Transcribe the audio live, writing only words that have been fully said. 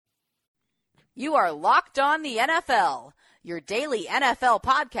You are Locked On the NFL, your daily NFL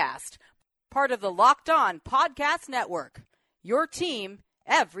podcast, part of the Locked On Podcast Network, your team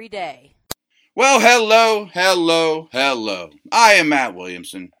every day. Well, hello. I am Matt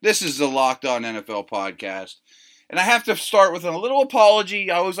Williamson. This is the Locked On NFL podcast, and I have to start with a little apology.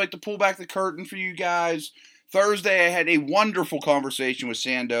 I always like to pull back the curtain for you guys. Thursday, I had a wonderful conversation with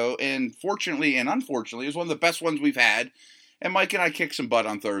Sando, and fortunately and unfortunately, it was one of the best ones we've had. And Mike and I kicked some butt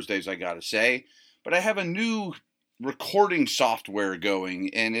on Thursdays, I gotta say. But I have a new recording software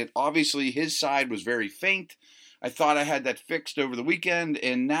going, and it obviously, his side was very faint. I thought I had that fixed over the weekend,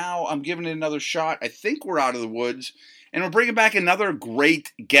 and now I'm giving it another shot. I think we're out of the woods, and we're bringing back another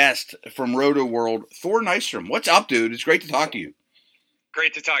great guest from Roto World, Thor Nystrom. What's up, dude? It's great to talk to you.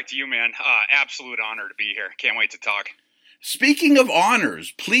 Great to talk to you, man. Absolute honor to be here. Can't wait to talk. Speaking of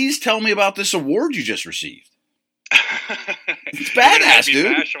honors, please tell me about this award you just received. It's badass, dude.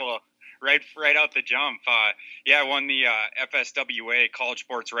 Bashful. Right out the jump. I won the FSWA College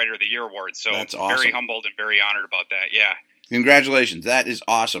Sports Writer of the Year award. So that's awesome. Very humbled and very honored about that. Yeah. Congratulations. That is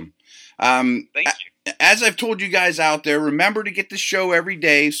awesome. Thank you. As I've told you guys out there, remember to get the show every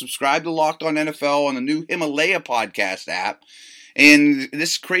day. Subscribe to Locked On NFL on the new Himalaya podcast app. In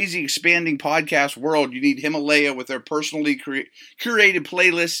this crazy expanding podcast world, you need Himalaya with their personally curated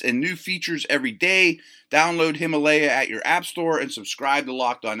playlists and new features every day. Download Himalaya at your app store and subscribe to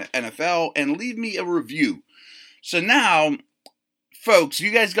Locked On NFL and leave me a review. So now, folks,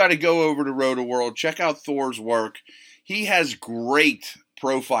 you guys got to go over to Roto World. Check out Thor's work. He has great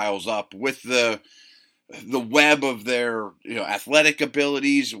profiles up with the web of their athletic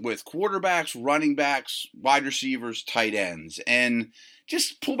abilities with quarterbacks, running backs, wide receivers, tight ends. And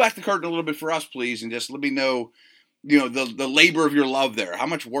just pull back the curtain a little bit for us, please, and just let me know, the labor of your love there, how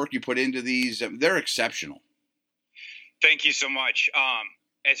much work you put into these. They're exceptional. Thank you so much.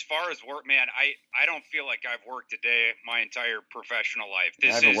 As far as work, man, I don't feel like I've worked a day my entire professional life. I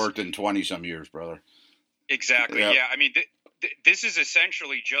haven't worked in 20-some years, brother. Exactly. Yep. Yeah. I mean, this is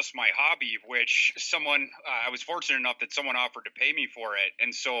essentially just my hobby, which I was fortunate enough that someone offered to pay me for it.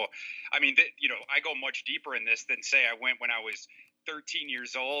 And so, I mean, I go much deeper in this than, say, I went when I was 13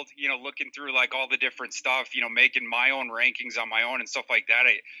 years old, looking through like all the different stuff, making my own rankings on my own and stuff like that.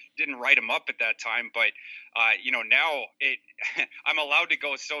 I didn't write them up at that time, but, now I'm allowed to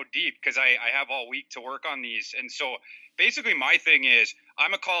go so deep because I have all week to work on these. And so basically my thing is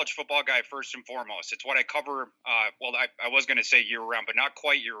I'm a college football guy first and foremost. It's what I cover. I was going to say year round, but not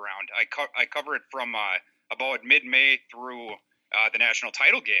quite year round. I cover it from about mid-May through the national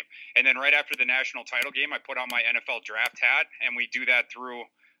title game. And then right after the national title game, I put on my NFL draft hat, and we do that through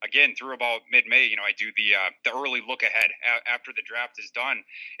about mid-May. I do the early look ahead after the draft is done.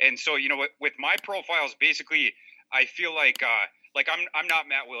 And so, with my profiles, basically, I feel like I'm not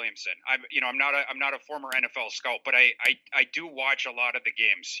Matt Williamson. I'm not a former NFL scout, but I do watch a lot of the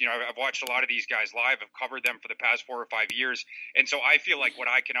games. I've watched a lot of these guys live. I've covered them for the past 4 or 5 years. And so I feel like what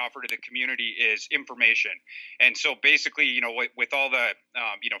I can offer to the community is information. And so basically, with all the,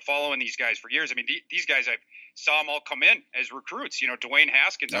 following these guys for years, I mean, these guys, I saw them all come in as recruits. Dwayne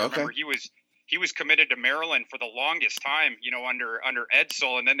Haskins, I remember he was committed to Maryland for the longest time, under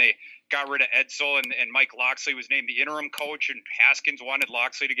Edsall, and then they got rid of Edsall, and Mike Locksley was named the interim coach, and Haskins wanted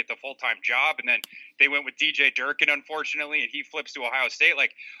Locksley to get the full-time job, and then they went with DJ Durkin, unfortunately, and he flips to Ohio State.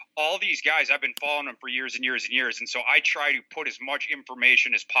 Like, all these guys, I've been following them for years and years and years, and so I try to put as much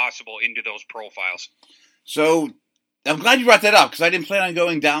information as possible into those profiles. So I'm glad you brought that up, because I didn't plan on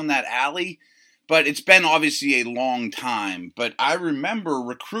going down that alley. But it's been obviously a long time. But I remember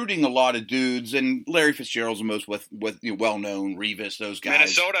recruiting a lot of dudes, and Larry Fitzgerald's the most with well-known, Revis, those guys.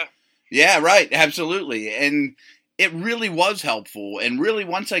 Minnesota. Yeah, right. Absolutely. And it really was helpful. And really,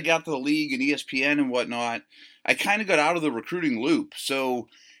 once I got to the league and ESPN and whatnot, I kind of got out of the recruiting loop. So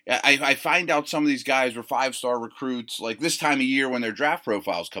I find out some of these guys were 5-star recruits like this time of year when their draft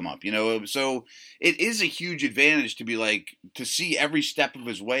profiles come up, So it is a huge advantage to see every step of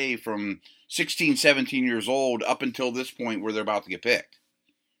his way from 16, 17 years old up until this point where they're about to get picked.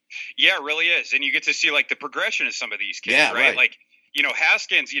 Yeah, it really is. And you get to see the progression of some of these kids, yeah, right? Like,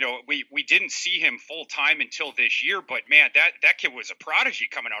 Haskins, we didn't see him full time until this year, but man, that kid was a prodigy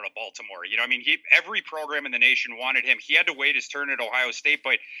coming out of Baltimore. Every program in the nation wanted him. He had to wait his turn at Ohio State,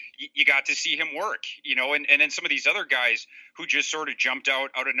 but you got to see him work, and then some of these other guys who just sort of jumped out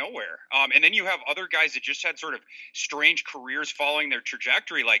of nowhere. And then you have other guys that just had sort of strange careers following their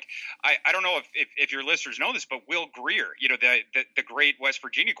trajectory. Like, I don't know if your listeners know this, but Will Grier, the great West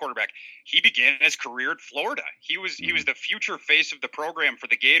Virginia quarterback, he began his career at Florida. He was the future face of the program for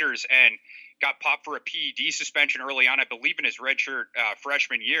the Gators and got popped for a PED suspension early on, I believe in his redshirt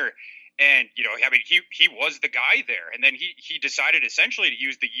freshman year. And, I mean, he was the guy there. And then he decided essentially to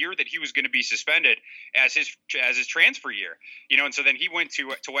use the year that he was going to be suspended as his transfer year, and so then he went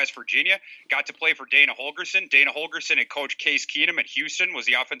to West Virginia, got to play for Dana Holgorsen. Dana Holgorsen had coached Case Keenum at Houston, was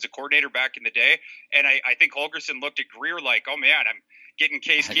the offensive coordinator back in the day. And I think Holgorsen looked at Greer like, oh man, I'm getting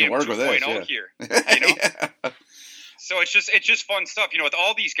Case Keenum 2.0 here, Yeah. So it's just fun stuff, with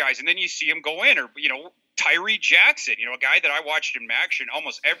all these guys. And then you see him go in, or, Tyree Jackson, a guy that I watched in action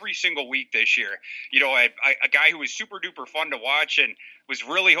almost every single week this year. A guy who was super duper fun to watch and was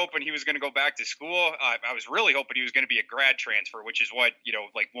really hoping he was going to go back to school. I was really hoping he was going to be a grad transfer, which is what,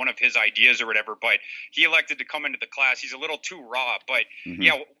 like one of his ideas or whatever. But he elected to come into the class. He's a little too raw. But,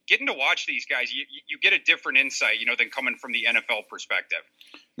 getting to watch these guys, you get a different insight, than coming from the NFL perspective.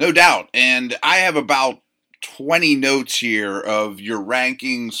 No doubt. And I have about 20 notes here of your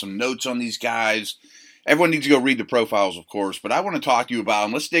rankings, some notes on these guys. Everyone needs to go read the profiles, of course, but I want to talk to you about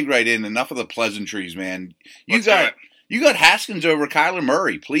them. Let's dig right in. Enough of the pleasantries, man. You got Haskins over Kyler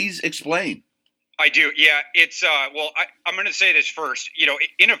Murray. Please explain. I do. Yeah, it's I'm going to say this first.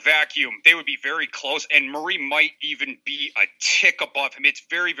 In a vacuum, they would be very close, and Murray might even be a tick above him. It's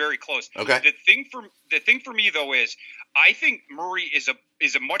very, very close. Okay. The thing for me though is, I think Murray is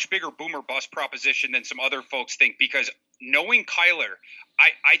a much bigger boomer bust proposition than some other folks think, because knowing Kyler,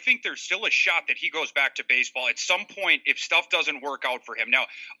 I think there's still a shot that he goes back to baseball at some point if stuff doesn't work out for him. Now,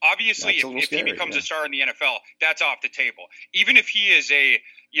 obviously, if he becomes a star in the NFL, that's off the table. Even if he is a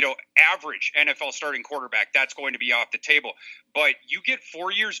average NFL starting quarterback, that's going to be off the table. But you get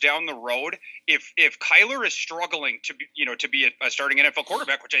 4 years down the road, if Kyler is struggling to be a starting NFL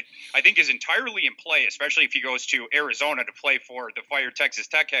quarterback, which I think is entirely in play, especially if he goes to Arizona to play for the fired Texas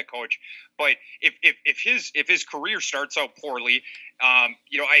Tech head coach. But if his career starts out poorly,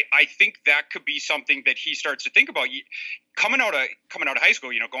 I think that could be something that he starts to think about. Coming out of high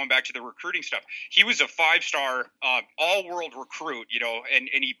school, going back to the recruiting stuff, he was a 5-star all-world recruit, and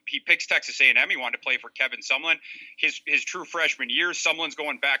he picks Texas A&M. He wanted to play for Kevin Sumlin. His true freshman year, Sumlin's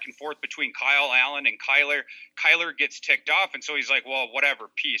going back and forth between Kyle Allen and Kyler. Kyler gets ticked off, and so he's like, well, whatever,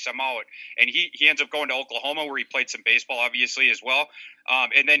 peace, I'm out. And he ends up going to Oklahoma, where he played some baseball, obviously, as well.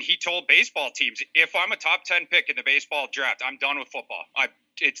 And then he told baseball teams, if I'm a top 10 pick in the baseball draft, I'm done with football.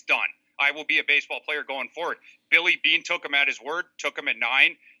 It's done. I will be a baseball player going forward. Billy Beane took him at his word, took him at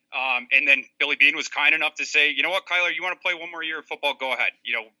 9. And then Billy Beane was kind enough to say, you know what, Kyler, you want to play one more year of football? Go ahead.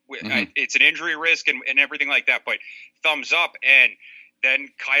 It's an injury risk and everything like that, but thumbs up. And then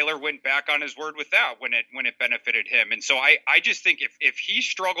Kyler went back on his word with that when it benefited him. And so I just think if he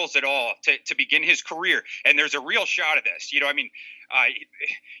struggles at all to begin his career, and there's a real shot of this,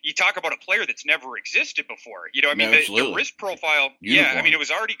 you talk about a player that's never existed before. The risk profile, it was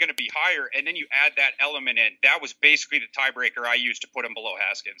already going to be higher, and then you add that element in. That was basically the tiebreaker I used to put him below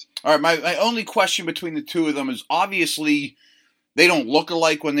Haskins. All right, my only question between the two of them is, obviously they don't look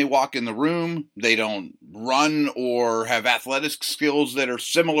alike when they walk in the room. They don't run or have athletic skills that are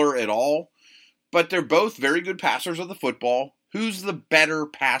similar at all, but they're both very good passers of the football. Who's the better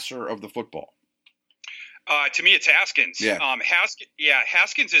passer of the football? To me, it's Haskins. Yeah.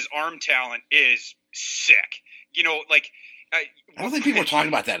 Haskins' arm talent is sick. I don't think people are talking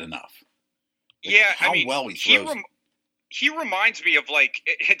about that enough. How well he throws. He reminds me of,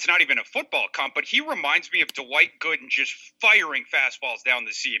 it's not even a football comp, but he reminds me of Dwight Gooden just firing fastballs down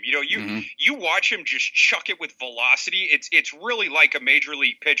the seam. You watch him just chuck it with velocity. It's really like a major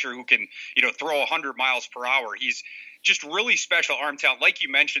league pitcher who can, throw 100 miles per hour. He's just really special arm talent. Like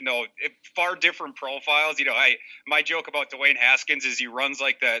you mentioned, though, far different profiles. My joke about Dwayne Haskins is he runs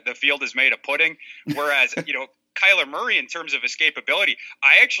like the field is made of pudding, whereas, Kyler Murray, in terms of escapability,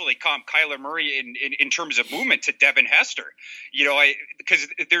 I actually comp Kyler Murray in terms of movement to Devin Hester. Because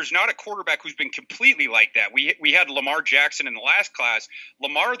there's not a quarterback who's been completely like that. We had Lamar Jackson in the last class.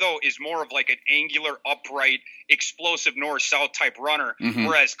 Lamar, though, is more of like an angular, upright, explosive north-south type runner,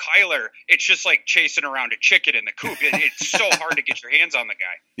 whereas Kyler, it's just like chasing around a chicken in the coop. It's so hard to get your hands on the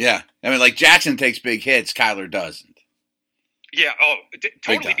guy. Yeah. Jackson takes big hits. Kyler doesn't. Yeah,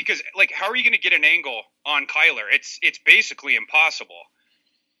 totally, because how are you going to get an angle on Kyler? It's basically impossible.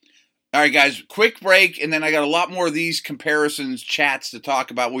 All right, guys, quick break, and then I got a lot more of these comparisons, chats to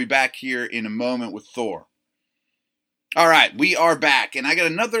talk about. We'll be back here in a moment with Thor. All right, we are back, and I got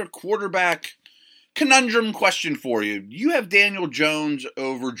another quarterback conundrum question for you. You have Daniel Jones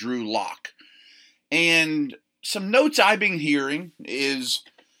over Drew Lock, and some notes I've been hearing is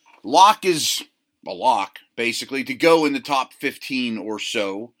Lock is a lock, basically, to go in the top 15 or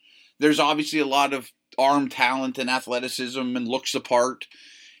so. There's obviously a lot of arm talent and athleticism and looks the part.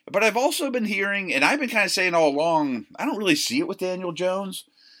 But I've also been hearing, and I've been kind of saying all along, I don't really see it with Daniel Jones.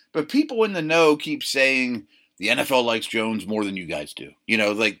 But people in the know keep saying the NFL likes Jones more than you guys do.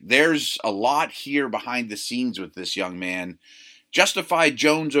 Like there's a lot here behind the scenes with this young man. Justify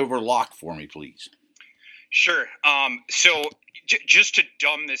Jones over Locke for me, please. Sure. So just to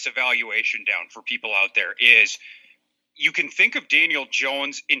dumb this evaluation down for people out there is you can think of Daniel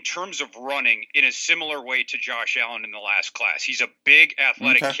Jones in terms of running in a similar way to Josh Allen in the last class. He's a big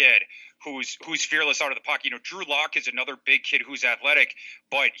athletic kid who's fearless out of the pocket. Drew Lock is another big kid who's athletic,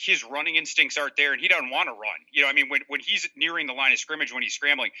 but his running instincts aren't there, and he doesn't want to run. When he's nearing the line of scrimmage, when he's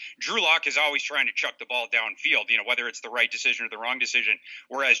scrambling, Drew Lock is always trying to chuck the ball downfield, whether it's the right decision or the wrong decision,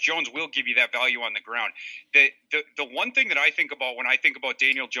 whereas Jones will give you that value on the ground. The one thing that I think about when I think about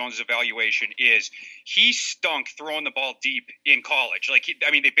Daniel Jones' evaluation is he stunk throwing the ball deep in college.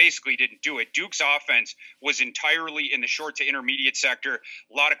 They basically didn't do it. Duke's offense was entirely in the short to intermediate sector,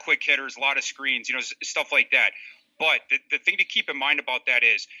 a lot of quick hitters, a lot of screens, stuff like that. But the thing to keep in mind about that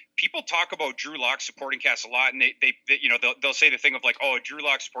is people talk about Drew Lock's supporting cast a lot, and they'll say the thing of like, oh, Drew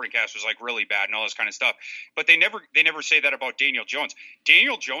Lock's supporting cast was like really bad and all this kind of stuff. But they never say that about Daniel Jones.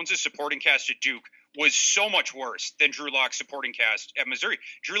 Daniel Jones's supporting cast at Duke was so much worse than Drew Lock's supporting cast at Missouri.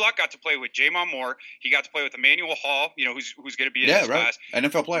 Drew Lock got to play with Jamon Moore. He got to play with Emmanuel Hall, who's going to be in his class.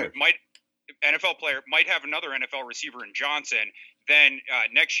 NFL player. Might have another NFL receiver in Johnson. Then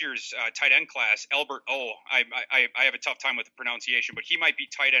next year's tight end class, Albert O. I have a tough time with the pronunciation, but he might be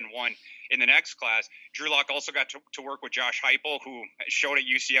tight end 1 in the next class. Drew Lock also got to work with Josh Heupel, who showed at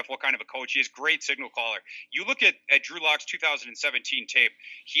UCF what kind of a coach he is. Great signal caller. You look at Drew Lock's 2017 tape,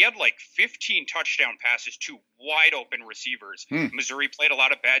 he had like 15 touchdown passes to wide open receivers. Missouri played a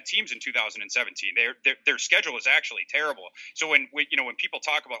lot of bad teams in 2017. Their schedule was actually terrible. So when people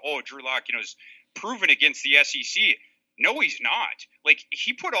talk about, oh, Drew Lock, is proven against the SEC, no, he's not. Like,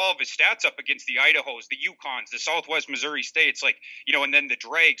 he put all of his stats up against the Idahos, the UConns, the Southwest Missouri States, and then the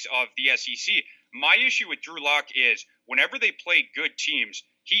dregs of the SEC. My issue with Drew Lock is whenever they played good teams,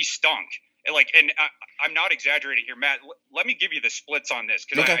 he stunk. And I'm not exaggerating here, Matt. Let me give you the splits on this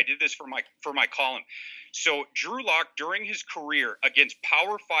because I did this for my column. So Drew Lock during his career against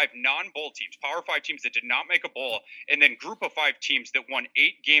Power 5 non-bowl teams, Power 5 teams that did not make a bowl, and then Group of 5 teams that won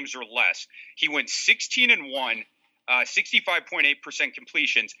 8 games or less, he went 16-1. 65.8%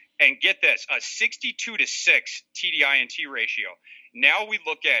 completions, and get this, a 62-6 TDI-INT ratio. Now we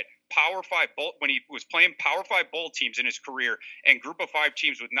look at Power 5 bowl, when he was playing Power 5 bowl teams in his career and Group of 5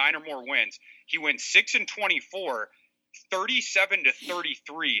 teams with 9 or more wins, he went 6-24,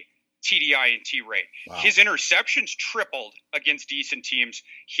 37-33 TDI-INT rate. Wow. His interceptions tripled against decent teams.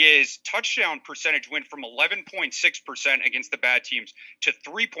 His touchdown percentage went from 11.6% against the bad teams to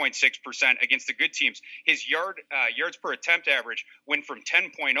 3.6% against the good teams. His yards per attempt average went from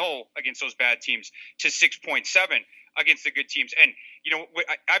 10.0 against those bad teams to 6.7 against the good teams. And,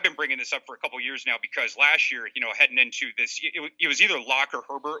 I've been bringing this up for a couple of years now because last year, heading into this, it was either Locke or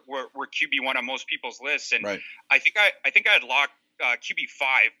Herbert were QB1 on most people's lists. And right. I think I had Locke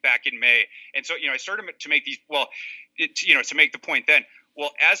QB5 back in May. And so, I started to make these, to make the point then,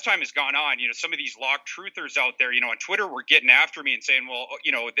 well, as time has gone on, some of these Locke truthers out there, on Twitter were getting after me and saying, well,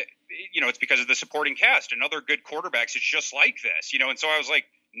 it's because of the supporting cast and other good quarterbacks. It's just like this, and so I was like,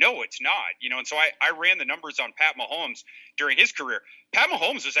 no, it's not, and so I ran the numbers on Pat Mahomes during his career. Pat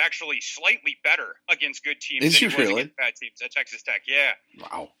Mahomes was actually slightly better against good teams than he was against bad teams at Texas Tech. Yeah.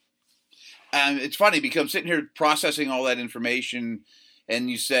 Wow. It's funny because I'm sitting here processing all that information, and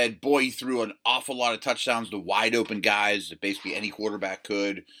you said, boy, he threw an awful lot of touchdowns to wide open guys that basically any quarterback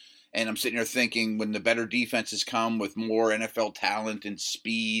could. And I'm sitting here thinking when the better defenses come with more NFL talent and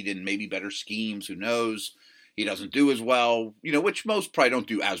speed and maybe better schemes, who knows, he doesn't do as well, which most probably don't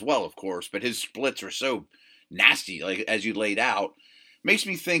do as well, of course, but his splits are so nasty, like as you laid out, makes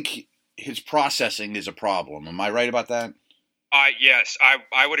me think his processing is a problem. Am I right about that? Yes,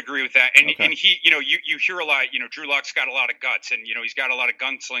 I would agree with that. And and he, you hear a lot, Drew Lock's got a lot of guts and, he's got a lot of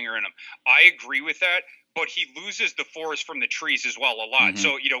gunslinger in him. I agree with that, but he loses the forest from the trees as well a lot. Mm-hmm.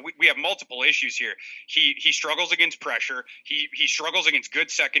 So, we have multiple issues here. He struggles against pressure. He struggles against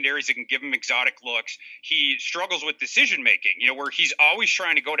good secondaries that can give him exotic looks. He struggles with decision making, where he's always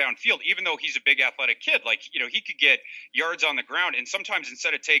trying to go downfield, even though he's a big athletic kid. Like, he could get yards on the ground, and sometimes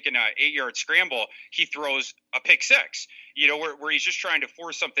instead of taking a 8-yard scramble, he throws a pick six. Where he's just trying to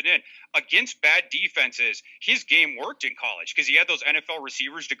force something in. Against bad defenses, his game worked in college because he had those NFL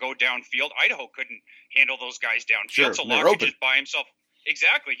receivers to go downfield. Idaho couldn't handle those guys downfield. Sure, so Locke could just buy himself.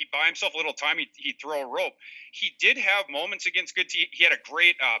 Exactly. He'd buy himself a little time. He'd throw a rope. He did have moments against good teams. He had a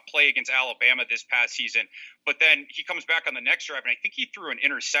great play against Alabama this past season, but then he comes back on the next drive, and I think he threw an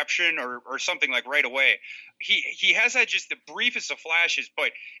interception or something like right away. He has had just the briefest of flashes,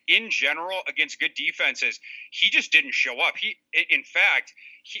 but in general, against good defenses, he just didn't show up. In fact,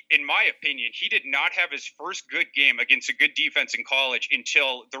 in my opinion, he did not have his first good game against a good defense in college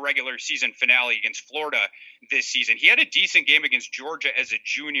until the regular season finale against Florida this season. He had a decent game against Georgia as a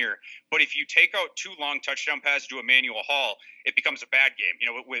junior, but if you take out 2 long touchdown passes to Emmanuel Hall, it becomes a bad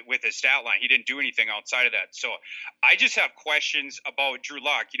game, with his stat line. He didn't do anything outside of that. So I just have questions about Drew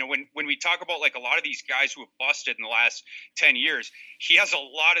Lock. When we talk about like a lot of these guys who have busted in the last 10 years, he has a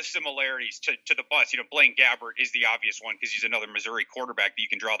lot of similarities to the bust. Blaine Gabbert is the obvious one because he's another Missouri quarterback that you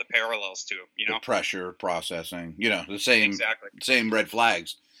can draw the parallels to, The pressure processing, the same, exactly. Same red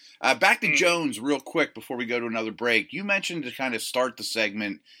flags. Back to Jones real quick before we go to another break. You mentioned to kind of start the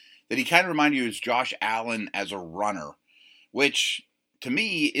segment that he kind of reminded you of Josh Allen as a runner, which to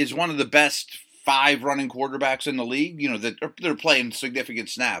me is one of the best 5 running quarterbacks in the league, that they're playing significant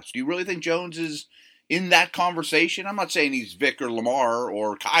snaps. Do you really think Jones is in that conversation? I'm not saying he's Vic or Lamar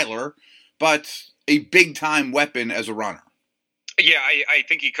or Kyler, but a big-time weapon as a runner. Yeah, I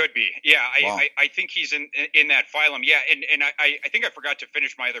think he could be. Yeah, Wow. I think he's in that phylum. Yeah, and I think I forgot to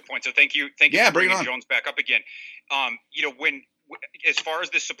finish my other point. So thank you Yeah, for bring bringing on. Jones back up again. When as far as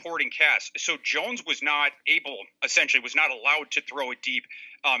the supporting cast, so Jones was not allowed to throw it deep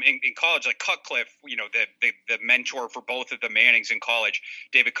in college. Like Cutcliffe, the mentor for both of the Mannings in college,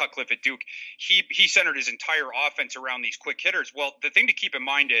 David Cutcliffe at Duke, he centered his entire offense around these quick hitters. Well, the thing to keep in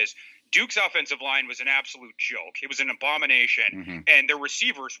mind is Duke's offensive line was an absolute joke. It was an abomination, and their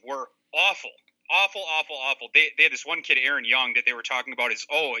receivers were awful. Awful. They had this one kid, Aaron Young, that they were talking about is,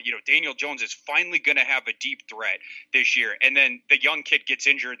 Daniel Jones is finally going to have a deep threat this year. And then the young kid gets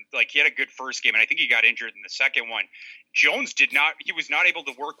injured. Like, he had a good first game, and I think he got injured in the second one. Jones he was not able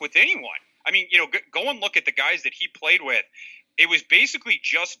to work with anyone. I mean, go and look at the guys that he played with. It was basically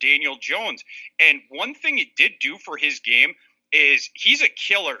just Daniel Jones. And one thing it did do for his game is he's a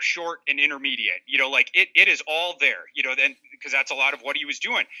killer short and intermediate, it is all there, then because that's a lot of what he was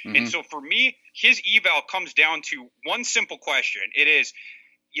doing. And so for me, his eval comes down to one simple question. It is,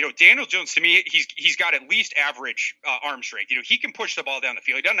 Daniel Jones, to me, he's got at least average arm strength. He can push the ball down the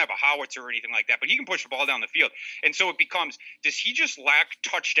field. He doesn't have a howitzer or anything like that, but he can push the ball down the field. And so it becomes, does he just lack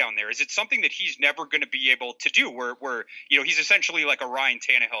touchdown there? Is it something that he's never going to be able to do where he's essentially like a Ryan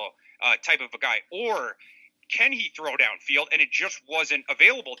Tannehill type of a guy? Or can he throw downfield? And it just wasn't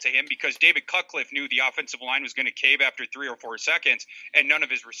available to him because David Cutcliffe knew the offensive line was going to cave after 3 or 4 seconds, and none of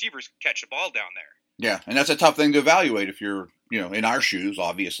his receivers catch the ball down there. Yeah, and that's a tough thing to evaluate if you're, in our shoes,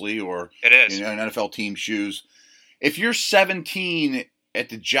 obviously, or it is. In an NFL team's shoes. If you're 17 at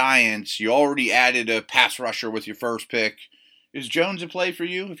the Giants, you already added a pass rusher with your first pick. Is Jones in play for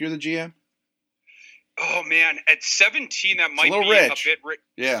you if you're the GM? Oh man, at 17, that might be rich. a bit rich.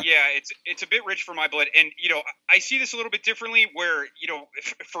 Yeah, it's a bit rich for my blood, and I see this a little bit differently. Where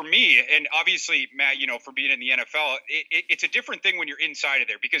for me, and obviously Matt, for being in the NFL, it's a different thing when you're inside of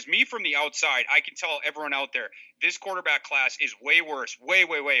there. Because me from the outside, I can tell everyone out there this quarterback class is way worse, way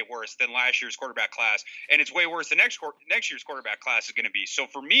worse than last year's quarterback class, and it's way worse than next year's quarterback class is going to be. So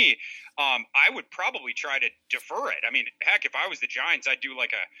for me, I would probably try to defer it. I mean, heck, if I was the Giants, I'd do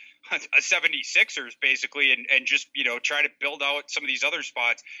like a 76ers basically, and just try to build out some of these other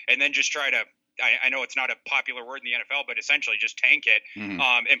spots, and then just try to. I know it's not a popular word in the NFL, but essentially just tank it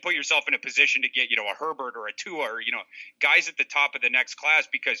and put yourself in a position to get a Herbert or a Tua or guys at the top of the next class,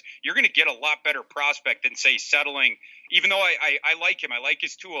 because you're going to get a lot better prospect than say settling. Even though I like him, I like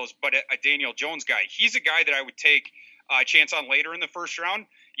his tools, but a Daniel Jones guy, he's a guy that I would take a chance on later in the first round.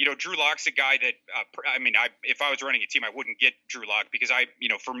 Drew Lock's a guy that, if I was running a team, I wouldn't get Drew Lock because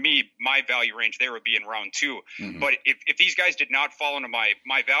for me, my value range there would be in round 2. But if these guys did not fall into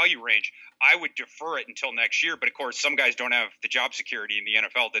my value range, I would defer it until next year. But of course, some guys don't have the job security in the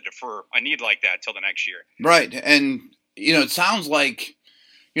NFL to defer a need like that till the next year. Right. And, it sounds like,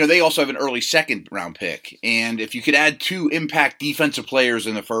 they also have an early second round pick. And if you could add 2 impact defensive players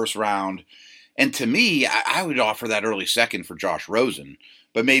in the first round, and to me, I would offer that early second for Josh Rosen.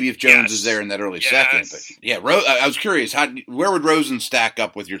 But maybe if Jones is there in that early second. But yeah, I was curious, where would Rosen stack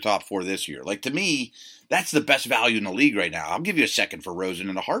up with your top 4 this year? Like, to me, that's the best value in the league right now. I'll give you a second for Rosen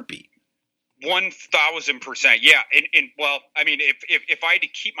in a heartbeat. 1,000%. Yeah. And well, I mean, if I had to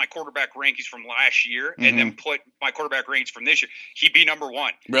keep my quarterback rankings from last year and then put my quarterback rankings from this year, he'd be number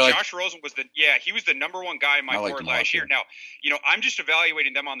one. Really? Josh Rosen he was the number one guy in my board last year. Now, I'm just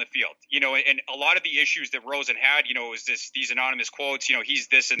evaluating them on the field, and a lot of the issues that Rosen had, was these anonymous quotes, he's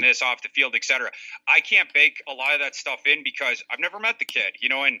this and this off the field, etc. I can't bake a lot of that stuff in because I've never met the kid,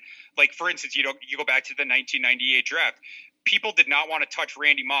 and like, for instance, you go back to the 1998 draft. People did not want to touch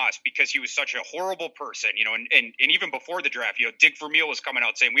Randy Moss because he was such a horrible person, and even before the draft, Dick Vermeil was coming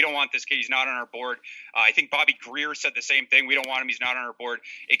out saying, we don't want this kid. He's not on our board. I think Bobby Greer said the same thing. We don't want him. He's not on our board,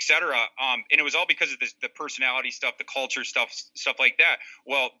 etc. And it was all because of the personality stuff, the culture stuff like that.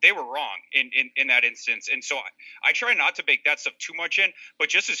 Well, they were wrong in that instance. And so I try not to bake that stuff too much in, but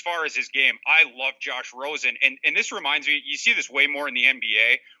just as far as his game, I love Josh Rosen. And this reminds me, you see this way more in the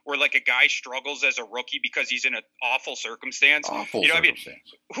NBA where like a guy struggles as a rookie because he's in an awful circumstance. Who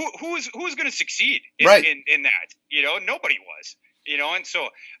is going to succeed in that? Nobody was. And so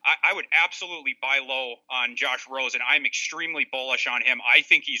I would absolutely buy low on Josh Rosen. I'm extremely bullish on him. I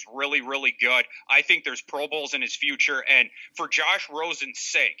think he's really, really good. I think there's Pro Bowls in his future. And for Josh Rosen's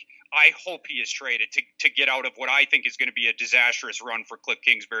sake, I hope he is traded to get out of what I think is going to be a disastrous run for Cliff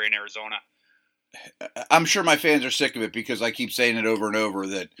Kingsbury in Arizona. I'm sure my fans are sick of it because I keep saying it over and over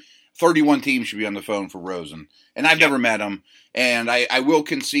that 31 teams should be on the phone for Rosen. And I've never met him. And I will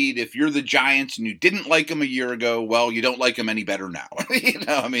concede, if you're the Giants and you didn't like him a year ago, well, you don't like him any better now. He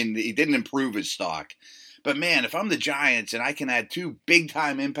didn't improve his stock. But, man, if I'm the Giants and I can add two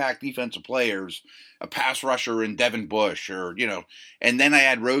big-time impact defensive players, a pass rusher in Devin Bush, and then I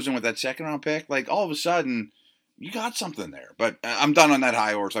add Rosen with that second-round pick, like, all of a sudden, you got something there. But I'm done on that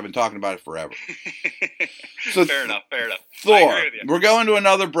high horse. I've been talking about it forever. So fair enough. Thor, we're going to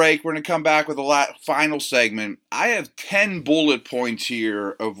another break. We're going to come back with a final segment. I have 10 bullet points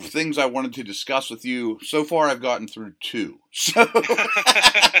here of things I wanted to discuss with you. So far, I've gotten through 2. So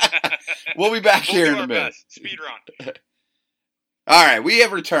we'll be back here in a minute. Speed round. All right, we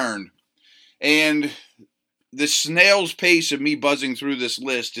have returned. And the snail's pace of me buzzing through this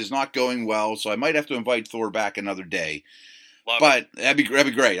list is not going well, so I might have to invite Thor back another day. That'd be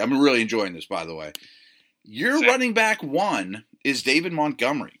great. I'm really enjoying this, by the way. Your running back 1 is David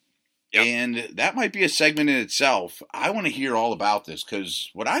Montgomery. Yep. And that might be a segment in itself. I want to hear all about this because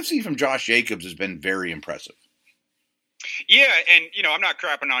what I've seen from Josh Jacobs has been very impressive. Yeah, and, I'm not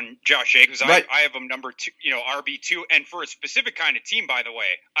crapping on Josh Jacobs. Right. I have him number 2, RB2. And for a specific kind of team, by the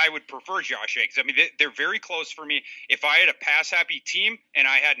way, I would prefer Josh Jacobs. I mean, they're very close for me. If I had a pass-happy team and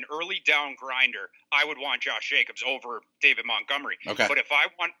I had an early down grinder, I would want Josh Jacobs over David Montgomery. Okay. But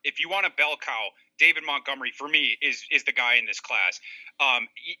if you want a bell cow, David Montgomery for me is the guy in this class.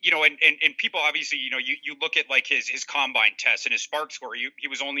 And people obviously, you look at like his combine test and his spark score. He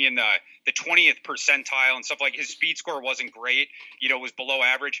was only in the 20th percentile and stuff like. His speed score wasn't great. Was below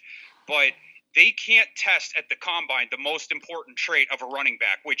average, but they can't test at the combine the most important trait of a running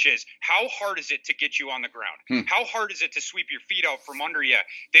back, which is how hard is it to get you on the ground? How hard is it to sweep your feet out from under you?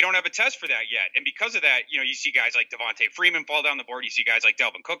 They don't have a test for that yet. And because of that, you see guys like Devontae Freeman fall down the board. You see guys like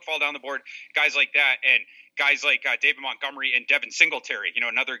Dalvin Cook fall down the board, guys like that. And guys like David Montgomery and Devin Singletary,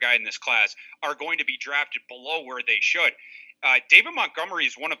 another guy in this class, are going to be drafted below where they should. David Montgomery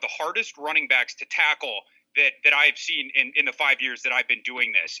is one of the hardest running backs to tackle that I've seen in the 5 years that I've been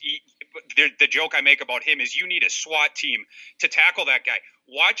doing this. The joke I make about him is you need a SWAT team to tackle that guy.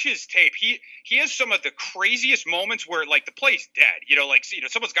 Watch his tape. He has some of the craziest moments where like the play's dead.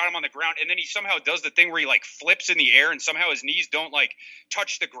 Someone's got him on the ground and then he somehow does the thing where he like flips in the air and somehow his knees don't like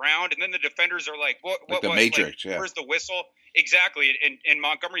touch the ground, and then the defenders are like, what the Matrix, yeah. Where's the whistle? Exactly. And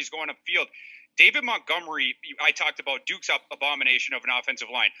Montgomery's going upfield. David Montgomery, I talked about Duke's abomination of an offensive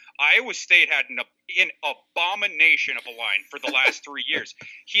line. Iowa State had an abomination of a line for the last 3 years.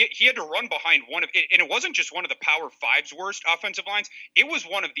 He had to run behind one of – and it wasn't just one of the Power Five's worst offensive lines. It was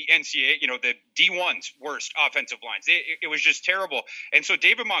one of the NCAA, the D1's worst offensive lines. It was just terrible. And so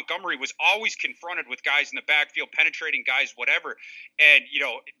David Montgomery was always confronted with guys in the backfield, penetrating guys, whatever. And,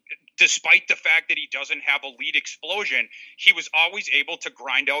 despite the fact that he doesn't have a lead explosion, he was always able to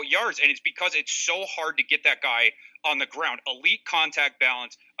grind out yards. And it's because it's so hard to get that guy on the ground. Elite contact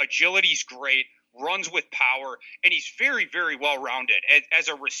balance, agility's great, runs with power, and he's very, very well-rounded. As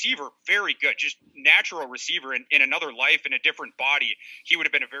a receiver, very good, just natural receiver in another life, in a different body. He would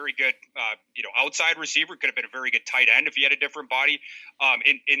have been a very good, outside receiver, could have been a very good tight end if he had a different body.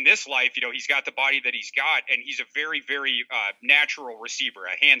 In this life, he's got the body that he's got, and he's a very, very natural receiver,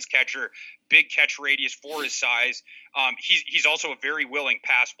 a hands catcher, big catch radius for his size. He's also a very willing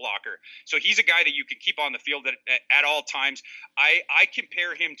pass blocker. So he's a guy that you can keep on the field at all times. I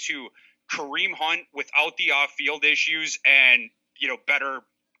compare him to Kareem Hunt without the off-field issues and, better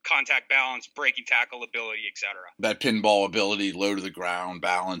contact balance, breaking tackle ability, etc. That pinball ability, low to the ground,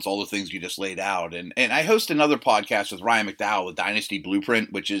 balance, all the things you just laid out. And I host another podcast with Ryan McDowell, the Dynasty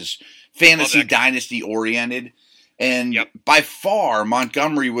Blueprint, which is fantasy dynasty oriented. And by far,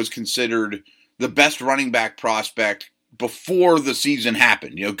 Montgomery was considered the best running back prospect before the season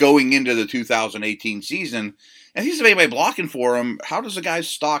happened, going into the 2018 season. And if he's anybody blocking for him, how does a guy's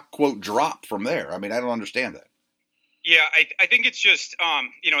stock, quote, drop from there? I mean, I don't understand that. Yeah, I think it's just,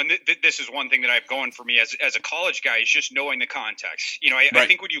 and this is one thing that I've going for me as a college guy is just knowing the context. I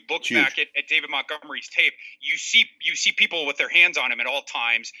think when you look back at David Montgomery's tape, you see people with their hands on him at all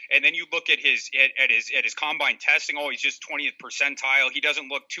times, and then you look at his combine testing. Oh, he's just 20th percentile. He doesn't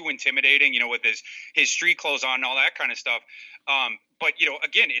look too intimidating, with his street clothes on and all that kind of stuff. But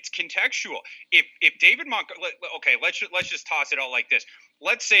again, it's contextual. If David Montgomery, okay, let's just toss it out like this.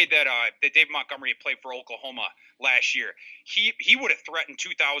 Let's say that David Montgomery had played for Oklahoma last year. He would have threatened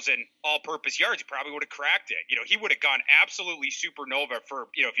 2,000 all-purpose yards. He probably would have cracked it. He would have gone absolutely supernova for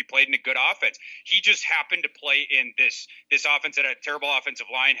if he played in a good offense. He just happened to play in this offense that had a terrible offensive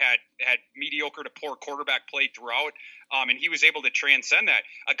line, had mediocre to poor quarterback play throughout, and he was able to transcend that.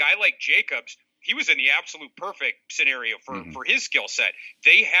 A guy like Jacobs, he was in the absolute perfect scenario for his skill set.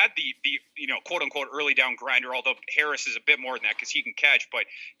 They had the quote unquote early down grinder, although Harris is a bit more than that because he can catch. But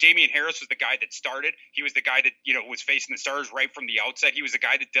Damian Harris was the guy that started. He was the guy that was facing the stars right from the outset. He was the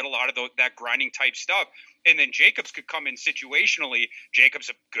guy that did a lot of that grinding type stuff. And then Jacobs could come in situationally.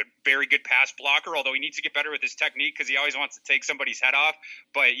 Jacobs a very good pass blocker, although he needs to get better with his technique because he always wants to take somebody's head off.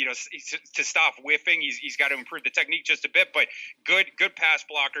 But to stop whiffing, he's got to improve the technique just a bit. But good pass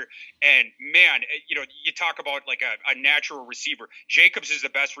blocker. And man, you talk about like a natural receiver. Jacobs is the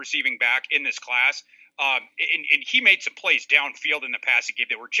best receiving back in this class. And he made some plays downfield in the passing game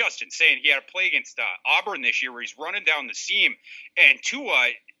that were just insane. He had a play against Auburn this year where he's running down the seam, and Tua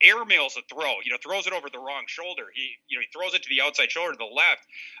airmails a throw. Throws it over the wrong shoulder. He throws it to the outside shoulder to the left.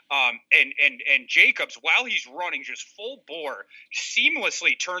 And Jacobs, while he's running just full bore,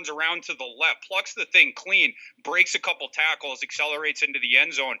 seamlessly turns around to the left, plucks the thing clean, breaks a couple tackles, accelerates into the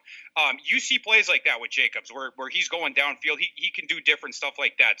end zone. You see plays like that with Jacobs where he's going downfield. He can do different stuff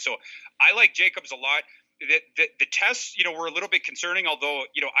like that. So I like Jacobs a lot. The tests, were a little bit concerning, although,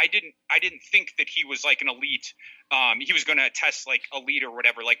 I didn't think that he was like an elite. He was going to test like elite or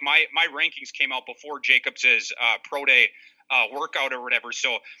whatever. Like my rankings came out before Jacobs's pro day workout or whatever.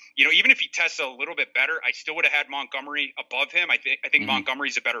 So, even if he tests a little bit better, I still would have had Montgomery above him. I think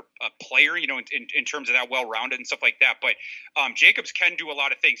Montgomery's a better player, in terms of that well-rounded and stuff like that. But Jacobs can do a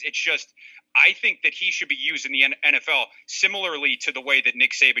lot of things. It's just, I think that he should be used in the NFL similarly to the way that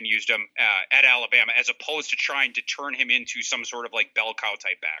Nick Saban used him at Alabama, as opposed to trying to turn him into some sort of like bell cow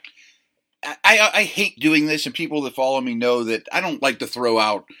type back. I hate doing this, and people that follow me know that I don't like to throw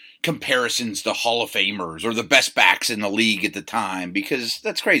out comparisons to Hall of Famers or the best backs in the league at the time, because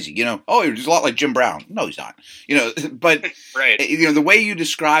that's crazy. Oh, he's a lot like Jim Brown. No, he's not. But right. The way you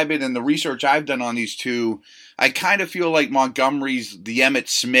describe it and the research I've done on these two, I kind of feel like Montgomery's the Emmitt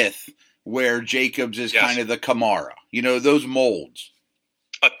Smith, where Jacobs is kind of the Kamara. Those molds.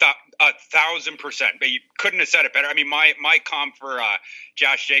 1,000%. But you couldn't have said it better. I mean, my comp for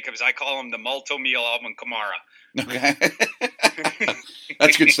Josh Jacobs, I call him the multi-meal Alvin Kamara. Okay.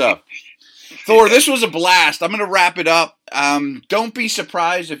 That's good stuff. Thor, this was a blast. I'm going to wrap it up. Don't be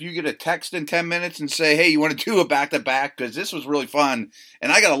surprised if you get a text in 10 minutes and say, hey, you want to do a back-to-back? Because this was really fun.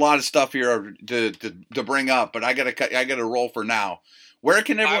 And I got a lot of stuff here to bring up, but I got to roll for now. Where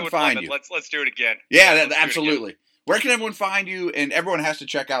can everyone find you? Let's do it again. Yeah, absolutely. Where can everyone find you? And everyone has to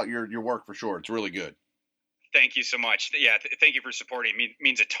check out your work for sure. It's really good. Thank you so much. Yeah, thank you for supporting. It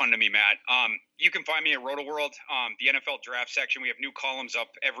means a ton to me, Matt. You can find me at RotoWorld, the NFL draft section. We have new columns up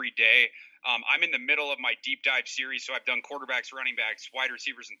every day. I'm in the middle of my deep dive series, so I've done quarterbacks, running backs, wide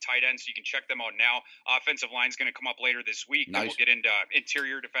receivers, and tight ends, so you can check them out now. Offensive line is going to come up later this week. Nice. Then we'll get into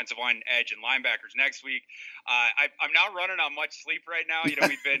interior, defensive line, edge, and linebackers next week. I'm not running on much sleep right now.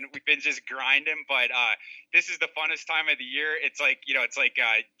 We've been just grinding, but this is the funnest time of the year. It's like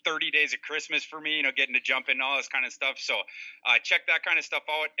 30 days of Christmas for me. Getting to jump in all this kind of stuff. So check that kind of stuff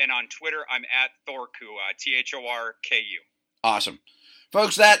out. And on Twitter, I'm at Thorku, Thorku. Awesome.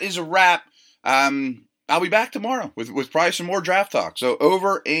 Folks, that is a wrap. I'll be back tomorrow with probably some more draft talk. So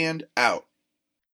over and out.